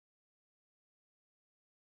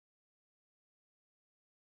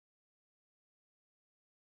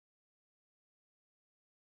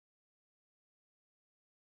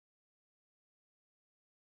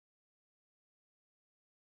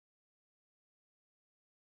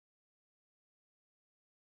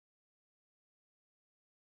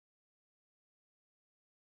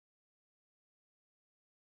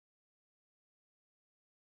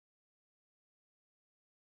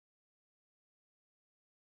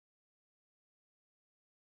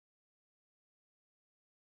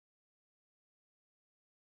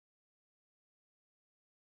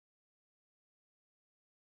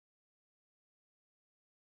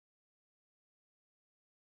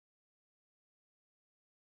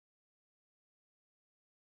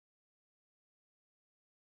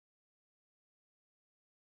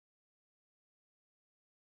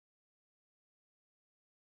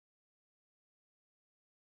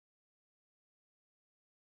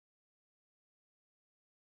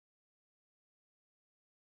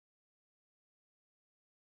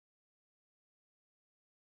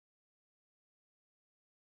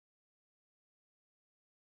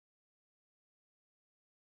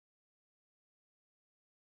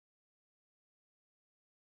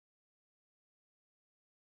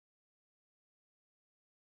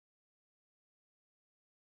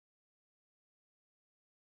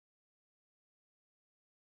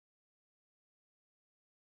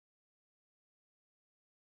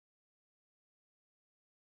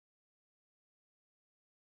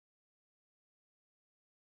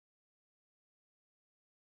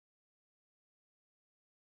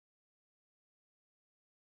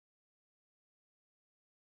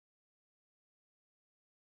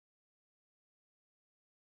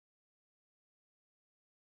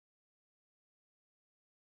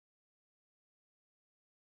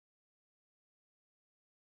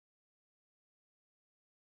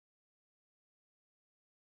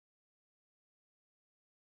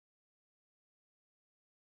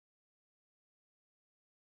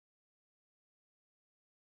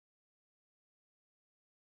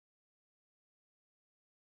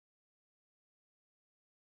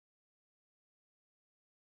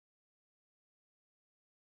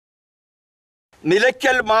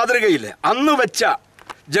നിലയ്ക്കൽ മാതൃകയിൽ അന്ന് വെച്ച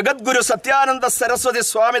ജഗദ്ഗുരു സത്യാനന്ദ സരസ്വതി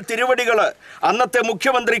സ്വാമി തിരുവടികൾ അന്നത്തെ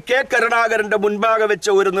മുഖ്യമന്ത്രി കെ കരുണാകരൻ്റെ മുൻപാകെ വെച്ച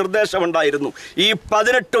ഒരു നിർദ്ദേശമുണ്ടായിരുന്നു. ഈ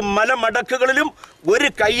 18 മലമടക്കുകളിലും ഒരു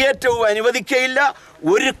കയ്യേറ്റവും അനുവദിക്കയില്ല,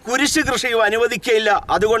 ഒരു കുരിശ് കൃഷിയും അനുവദിക്കയില്ല.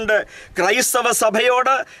 അതുകൊണ്ട് ക്രൈസ്തവ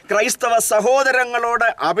സഭയോട്, ക്രൈസ്തവ സഹോദരങ്ങളോട്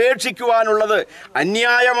അപേക്ഷിക്കുവാനുള്ളത്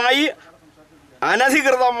അന്യായമായി,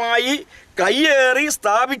 അനധികൃതമായി കയ്യേറി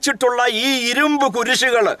സ്ഥാപിച്ചിട്ടുള്ള ഈ ഇരുമ്പ്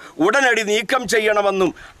കുരിശുകൾ ഉടനടി നീക്കം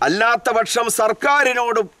ചെയ്യണമെന്നും അല്ലാത്ത പക്ഷം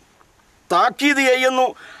സർക്കാരിനോട് താക്കീത് ചെയ്യുന്നു.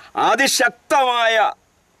 അതിശക്തമായ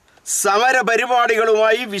സമര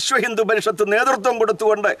പരിപാടികളുമായി വിശ്വ ഹിന്ദു പരിഷത്ത് നേതൃത്വം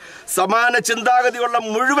കൊടുത്തുകൊണ്ട് സമാന ചിന്താഗതിയുള്ള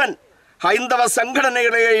മുഴുവൻ ഹൈന്ദവ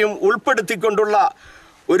സംഘടനകളെയും ഉൾപ്പെടുത്തിക്കൊണ്ടുള്ള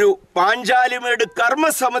ഒരു പാഞ്ചാലിമേട്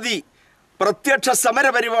കർമ്മസമിതി പ്രത്യക്ഷ സമര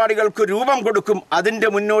പരിപാടികൾക്ക് രൂപം കൊടുക്കും. അതിൻ്റെ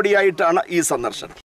മുന്നോടിയായിട്ടാണ് ഈ സന്ദർശനം.